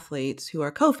pro athletes who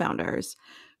are co-founders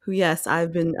who, yes, I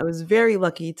was very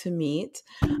lucky to meet,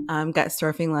 got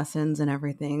surfing lessons and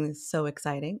everything. It's so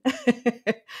exciting.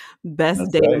 Best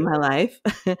That's day of right. my life.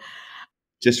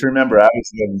 Just remember, I was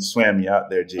the one who swam you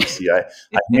out there, JC. I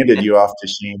handed you off to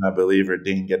Shane, I believe, or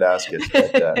Dane Gadaskis,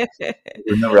 but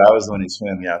remember, I was the one who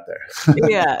swam you out there.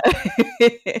 Yeah.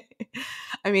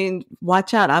 I mean,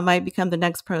 watch out. I might become the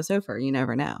next pro surfer. You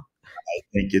never know. I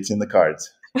think it's in the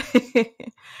cards.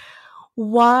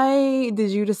 Why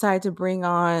did you decide to bring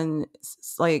on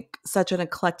like such an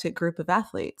eclectic group of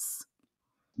athletes?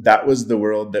 That was the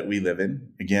world that we live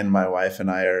in. Again, my wife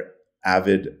and I are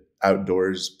avid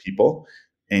outdoors people.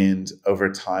 And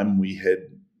over time, we had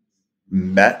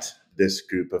met this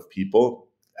group of people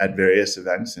at various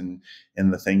events and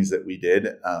the things that we did.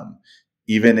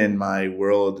 Even in my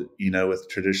world, with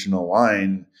traditional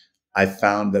wine, I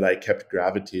found that I kept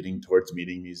gravitating towards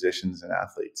meeting musicians and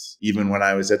athletes. Even when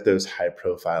I was at those high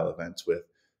profile events with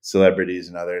celebrities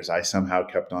and others, I somehow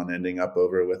kept on ending up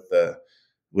over with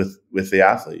the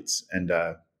athletes. And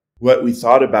what we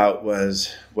thought about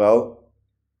was, well,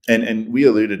 and we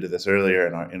alluded to this earlier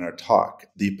in our talk,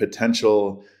 the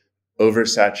potential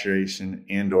oversaturation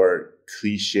and or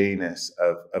clichéness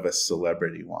of a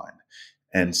celebrity wine.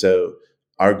 And so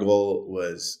our goal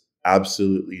was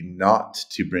absolutely not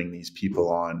to bring these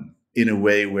people on in a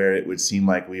way where it would seem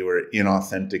like we were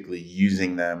inauthentically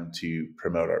using them to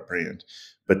promote our brand.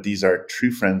 But these are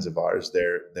true friends of ours.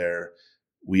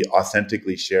 We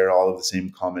authentically share all of the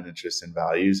same common interests and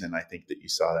values. And I think that you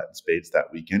saw that in spades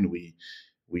that weekend. We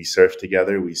surf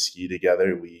together, we ski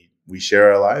together, we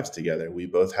share our lives together. We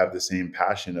both have the same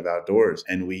passion of outdoors,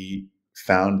 and we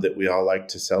found that we all like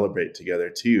to celebrate together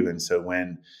too. And so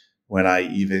when I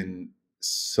even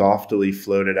softly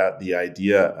floated out the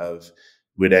idea of,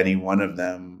 would any one of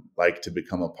them like to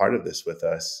become a part of this with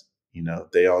us,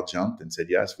 they all jumped and said,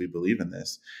 yes, we believe in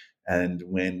this. And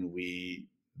when we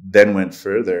then went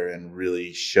further and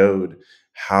really showed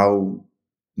how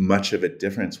much of a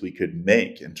difference we could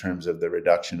make in terms of the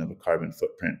reduction of a carbon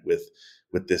footprint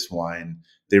with this wine,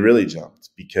 they really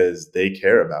jumped because they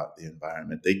care about the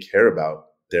environment. They care about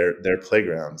their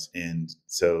playgrounds. And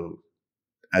so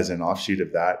as an offshoot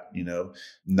of that,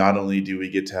 not only do we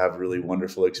get to have really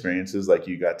wonderful experiences like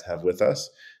you got to have with us,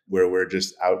 where we're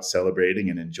just out celebrating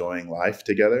and enjoying life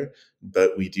together,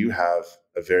 but we do have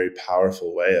a very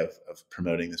powerful way of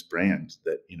promoting this brand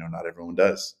that, not everyone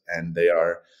does. And they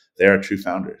are true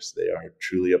founders. They are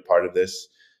truly a part of this,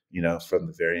 from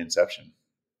the very inception.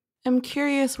 I'm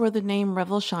curious where the name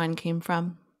Revelshine came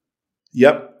from.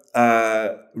 Yep.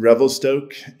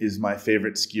 Revelstoke is my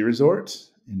favorite ski resort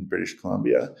in British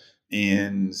Columbia.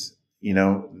 And,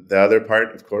 the other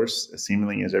part, of course,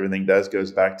 seemingly as everything does,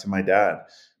 goes back to my dad.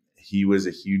 He was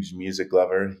a huge music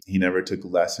lover. He never took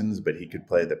lessons, but he could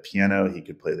play the piano, he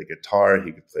could play the guitar,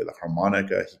 he could play the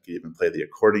harmonica, he could even play the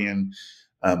accordion.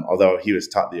 Although he was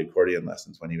taught the accordion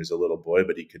lessons when he was a little boy,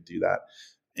 but he could do that.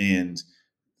 And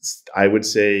I would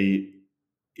say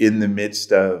in the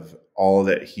midst of all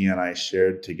that he and I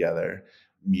shared together,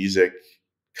 music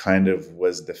kind of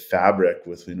was the fabric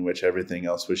within which everything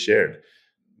else was shared.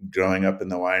 Growing up in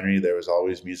the winery, there was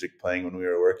always music playing when we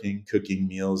were working, cooking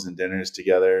meals and dinners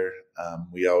together.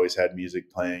 We always had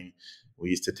music playing. We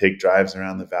used to take drives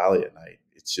around the valley at night.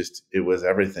 It was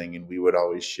everything. And we would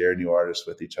always share new artists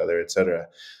with each other, etc.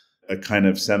 A kind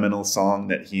of seminal song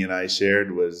that he and I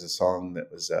shared was a song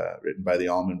that was written by the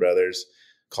Allman Brothers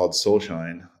called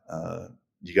Soulshine.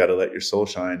 You got to let your soul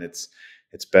shine.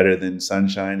 It's better than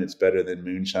sunshine. It's better than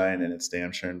moonshine. And it's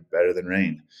damn sure better than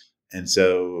rain. And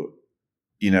so,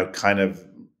 kind of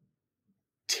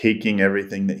taking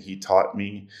everything that he taught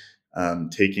me,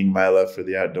 taking my love for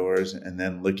the outdoors, and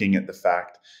then looking at the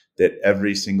fact that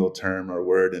every single term or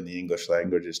word in the English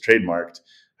language is trademarked,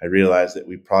 I realized that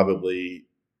we probably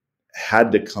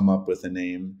had to come up with a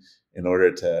name in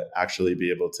order to actually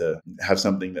be able to have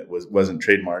something that wasn't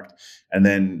trademarked. And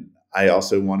then I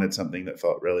also wanted something that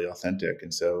felt really authentic.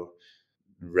 And so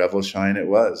Revelshine it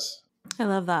was. I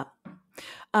love that.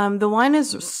 The wine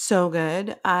is so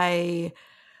good. I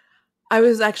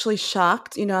was actually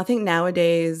shocked. I think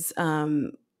nowadays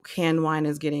canned wine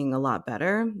is getting a lot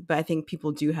better, but I think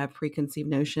people do have preconceived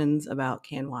notions about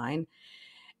canned wine.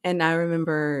 And I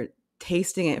remember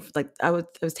tasting it, like I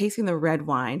was tasting the red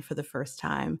wine for the first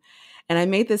time, and I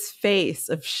made this face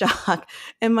of shock,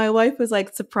 and my wife was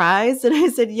like surprised, and I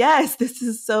said, "Yes, this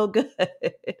is so good."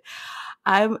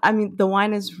 I mean, the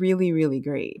wine is really, really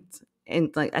great,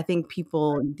 and like I think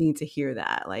people need to hear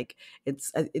that. Like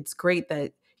it's great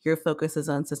that your focus is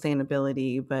on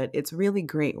sustainability, but it's really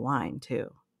great wine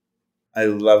too. I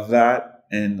love that.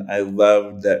 And I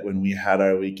loved that when we had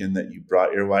our weekend that you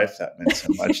brought your wife. That meant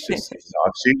so much just as an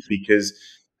offshoot, because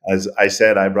as I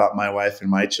said, I brought my wife and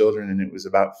my children, and it was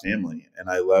about family. And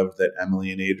I loved that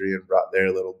Emily and Adrian brought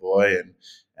their little boy.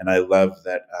 And I loved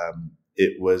that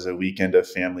it was a weekend of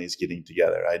families getting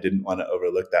together. I didn't want to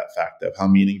overlook that fact of how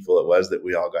meaningful it was that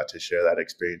we all got to share that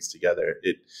experience together.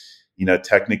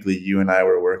 Technically you and I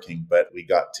were working, but we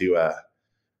got to,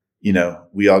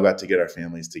 we all got to get our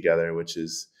families together, which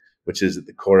is at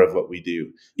the core of what we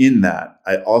do. In that,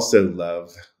 I also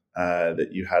love that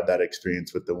you had that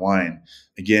experience with the wine.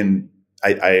 Again,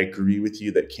 I agree with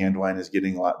you that canned wine is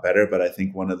getting a lot better, but I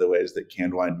think one of the ways that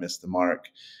canned wine missed the mark,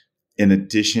 in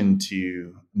addition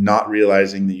to not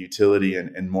realizing the utility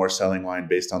and more selling wine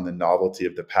based on the novelty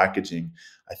of the packaging,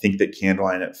 I think that canned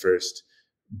wine at first,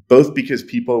 both because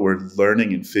people were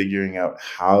learning and figuring out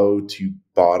how to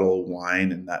bottle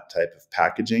wine in that type of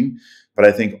packaging, but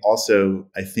I think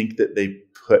that they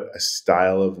put a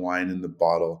style of wine in the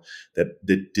bottle that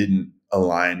didn't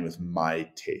align with my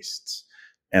tastes.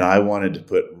 And I wanted to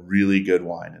put really good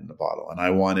wine in the bottle, and I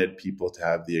wanted people to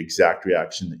have the exact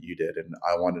reaction that you did, and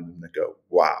I wanted them to go,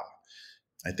 "Wow."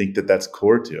 I think that that's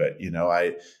core to it.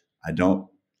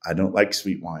 I don't like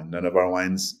sweet wine. None of our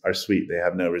wines are sweet. They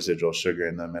have no residual sugar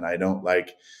in them. And I don't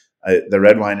like the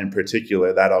red wine in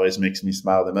particular. That always makes me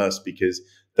smile the most, because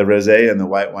the rosé and the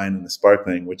white wine and the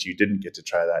sparkling, which you didn't get to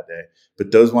try that day,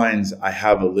 but those wines, I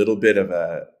have a little bit of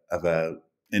an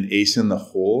ace in the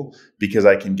hole because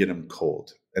I can get them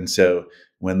cold. And so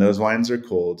when those wines are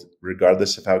cold,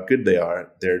 regardless of how good they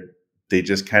are, they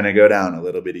just kind of go down a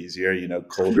little bit easier.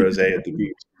 Cold rosé at the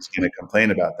beach, who's going to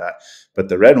complain about that? But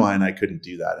the red wine, I couldn't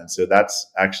do that. And so that's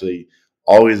actually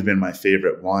always been my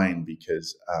favorite wine,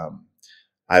 because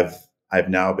I've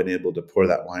now been able to pour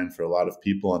that wine for a lot of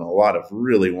people, and a lot of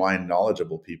really wine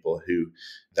knowledgeable people, who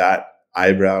that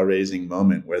eyebrow raising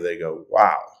moment where they go,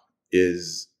 "Wow,"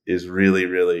 is really,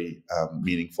 really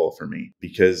meaningful for me,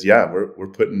 because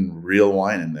we're putting real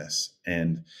wine in this.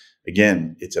 And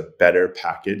again, it's a better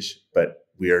package, but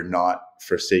we are not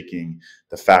forsaking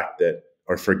the fact that,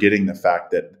 or forgetting the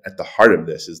fact that at the heart of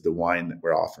this is the wine that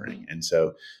we're offering. And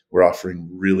so we're offering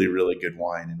really, really good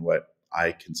wine in what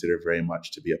I consider very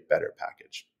much to be a better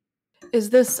package. Is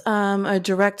this a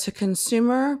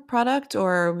direct-to-consumer product,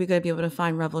 or are we going to be able to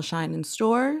find Revelshine in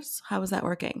stores? How is that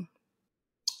working?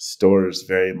 Stores,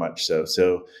 very much so.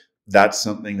 So that's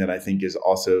something that I think is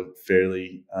also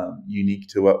fairly unique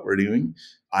to what we're doing.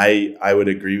 I would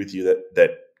agree with you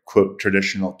that quote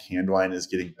traditional canned wine is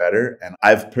getting better, and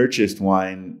I've purchased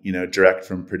wine direct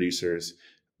from producers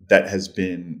that has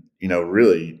been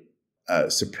really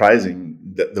surprising,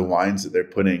 the wines that they're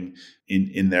putting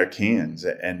in their cans,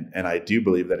 and I do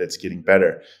believe that it's getting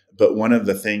better. But one of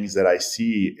the things that I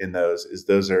see in those is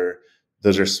those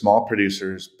are small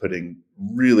producers putting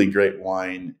really great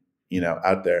wine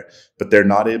out there, but they're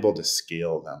not able to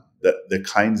scale them. The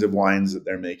kinds of wines that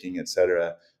they're making, et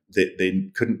cetera, they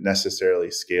couldn't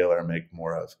necessarily scale or make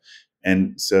more of.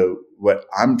 And so what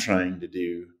I'm trying to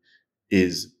do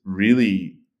is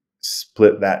really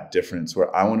split that difference,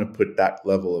 where I want to put that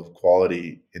level of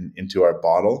quality into our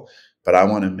bottle, but I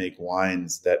want to make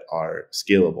wines that are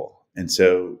scalable. And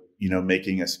so,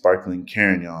 making a sparkling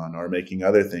Carignan or making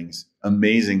other things,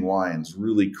 amazing wines,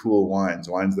 really cool wines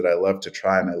that I love to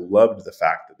try. And I loved the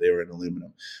fact that they were in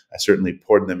aluminum. I certainly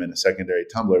poured them in a secondary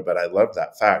tumbler, but I loved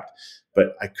that fact.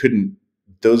 But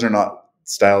those are not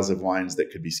styles of wines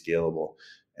that could be scalable.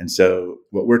 And so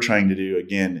what we're trying to do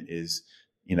again is,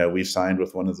 we've signed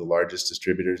with one of the largest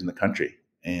distributors in the country.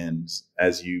 And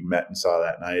as you met and saw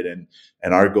that night, and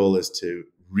our goal is to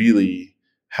really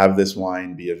have this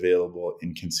wine be available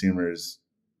in consumers'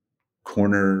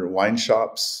 corner wine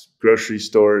shops, grocery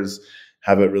stores,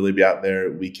 have it really be out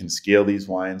there. We can scale these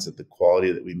wines at the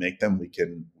quality that we make them. We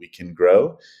can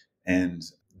grow. And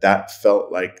that felt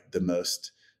like the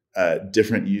most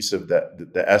different use of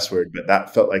the S word, but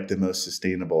that felt like the most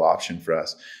sustainable option for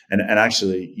us. And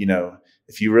actually,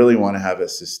 if you really want to have a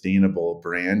sustainable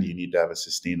brand, you need to have a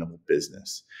sustainable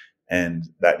business. And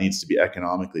that needs to be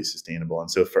economically sustainable.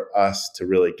 And so for us to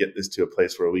really get this to a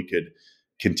place where we could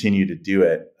continue to do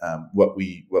it, what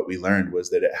we learned was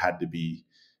that it had to be,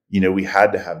 we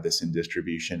had to have this in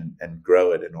distribution and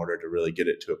grow it in order to really get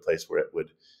it to a place where it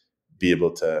would be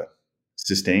able to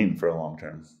sustain for a long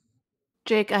term.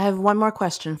 Jake, I have one more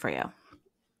question for you.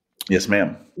 Yes,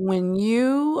 ma'am. When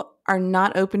you are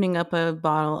not opening up a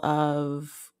bottle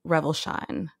of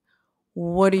Revelshine,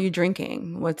 what are you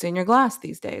drinking? What's in your glass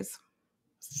these days?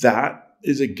 That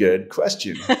is a good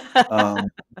question.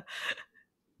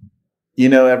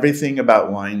 Everything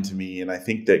about wine to me, and I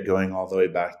think that going all the way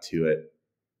back to it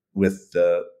with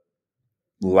the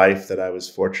life that I was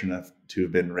fortunate to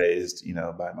have been raised,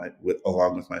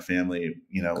 along with my family,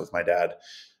 with my dad,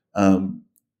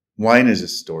 wine is a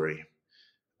story.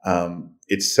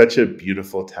 It's such a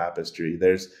beautiful tapestry.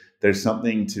 There's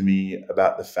something to me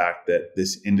about the fact that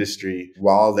this industry,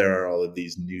 while there are all of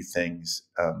these new things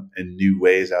and new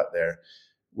ways out there,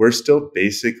 we're still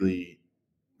basically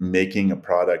making a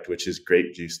product which is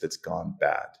grape juice that's gone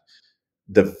bad.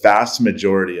 The vast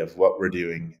majority of what we're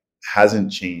doing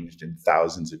hasn't changed in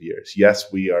thousands of years.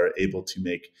 Yes, we are able to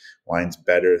make wines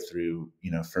better through,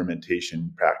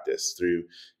 fermentation practice, through,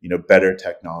 better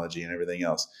technology and everything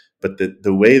else. But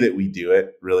the way that we do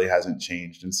it really hasn't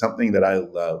changed. And something that I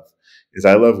love is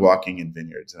I love walking in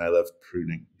vineyards and I love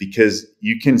pruning, because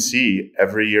you can see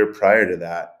every year prior to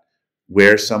that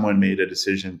where someone made a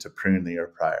decision to prune the year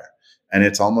prior. And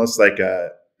it's almost like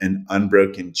an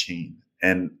unbroken chain.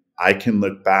 And I can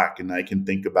look back and I can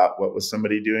think about what was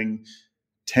somebody doing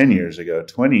 10 years ago,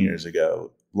 20 years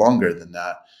ago, longer than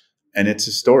that. And it's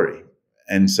a story.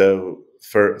 And so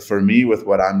for me, with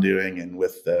what I'm doing and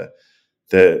with the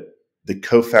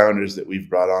co-founders that we've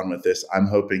brought on with this, I'm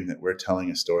hoping that we're telling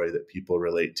a story that people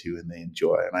relate to and they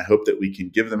enjoy. And I hope that we can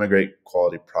give them a great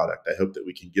quality product. I hope that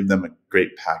we can give them a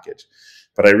great package.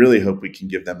 But I really hope we can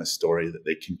give them a story that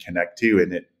they can connect to,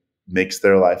 and it makes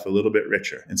their life a little bit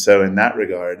richer. And so in that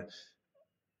regard,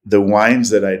 the wines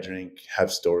that I drink have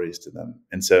stories to them.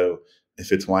 And so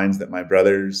if it's wines that my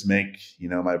brothers make,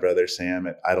 my brother Sam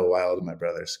at Idlewild, my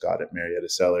brother Scott at Marietta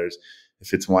Cellars,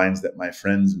 if it's wines that my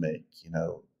friends make,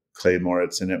 Clay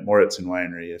Moritzen at Moritzen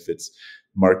Winery, if it's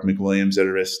Mark McWilliams at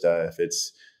Arista, if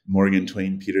it's Morgan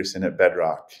Twain Peterson at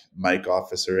Bedrock, Mike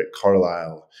Officer at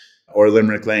Carlisle, or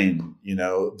Limerick Lane,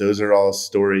 those are all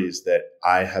stories that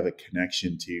I have a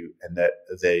connection to, and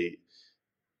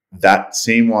that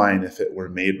same wine, if it were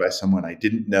made by someone I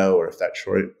didn't know, or if that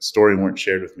story weren't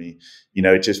shared with me,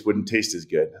 it just wouldn't taste as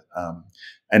good.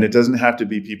 And it doesn't have to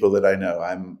be people that I know.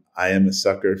 I am a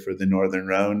sucker for the Northern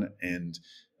Rhone, and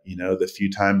The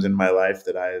few times in my life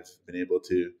that I've been able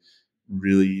to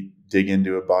really dig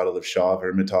into a bottle of Chauve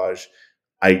Hermitage,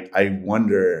 I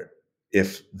wonder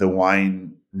if the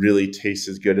wine really tastes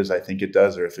as good as I think it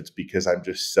does, or if it's because I'm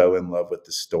just so in love with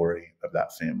the story of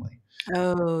that family.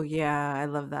 Oh, yeah. I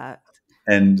love that.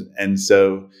 And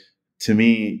so to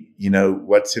me,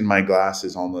 what's in my glass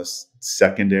is almost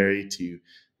secondary to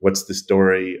what's the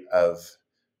story of,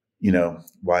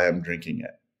 why I'm drinking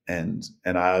it. And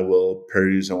I will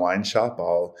peruse a wine shop.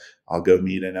 I'll go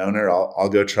meet an owner. I'll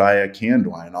go try a canned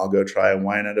wine. I'll go try a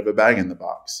wine out of a bag in the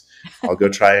box. I'll go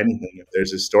try anything if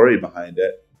there's a story behind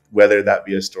it, whether that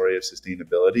be a story of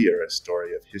sustainability or a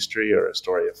story of history or a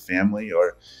story of family,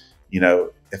 or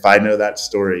if I know that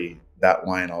story, that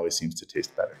wine always seems to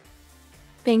taste better.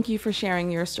 Thank you for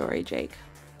sharing your story, Jake.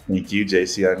 Thank you,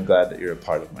 JC. I'm glad that you're a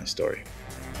part of my story.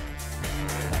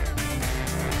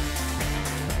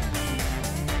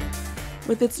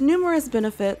 With its numerous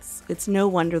benefits, it's no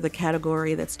wonder the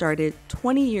category that started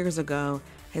 20 years ago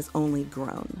has only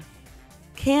grown.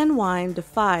 Canned wine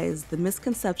defies the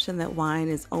misconception that wine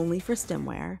is only for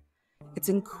stemware. It's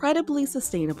incredibly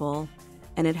sustainable,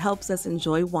 and it helps us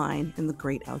enjoy wine in the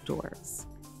great outdoors.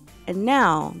 And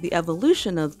now, the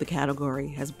evolution of the category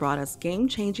has brought us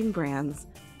game-changing brands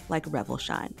like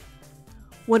Revelshine.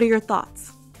 What are your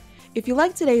thoughts? If you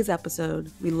like today's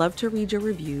episode, we'd love to read your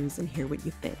reviews and hear what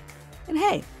you think. And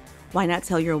hey, why not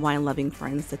tell your wine-loving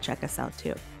friends to check us out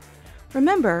too?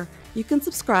 Remember, you can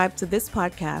subscribe to this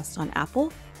podcast on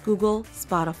Apple, Google,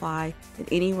 Spotify, and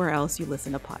anywhere else you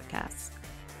listen to podcasts.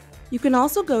 You can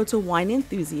also go to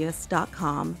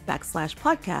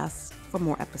wineenthusiast.com/podcasts for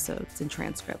more episodes and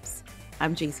transcripts.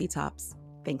 I'm JC Tops.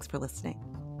 Thanks for listening.